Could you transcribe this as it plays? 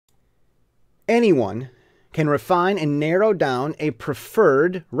Anyone can refine and narrow down a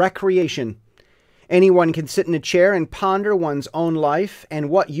preferred recreation. Anyone can sit in a chair and ponder one's own life and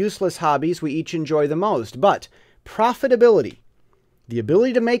what useless hobbies we each enjoy the most. But profitability, the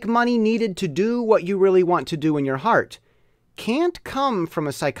ability to make money needed to do what you really want to do in your heart, can't come from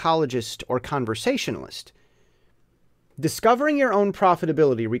a psychologist or conversationalist. Discovering your own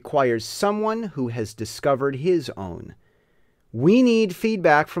profitability requires someone who has discovered his own. We need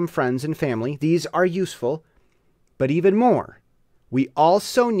feedback from friends and family. These are useful, but even more, we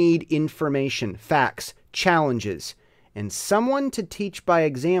also need information, facts, challenges, and someone to teach by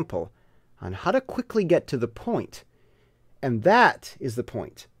example on how to quickly get to the point. And that is the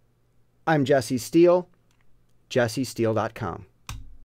point. I'm Jesse Steele, jessesteele.com.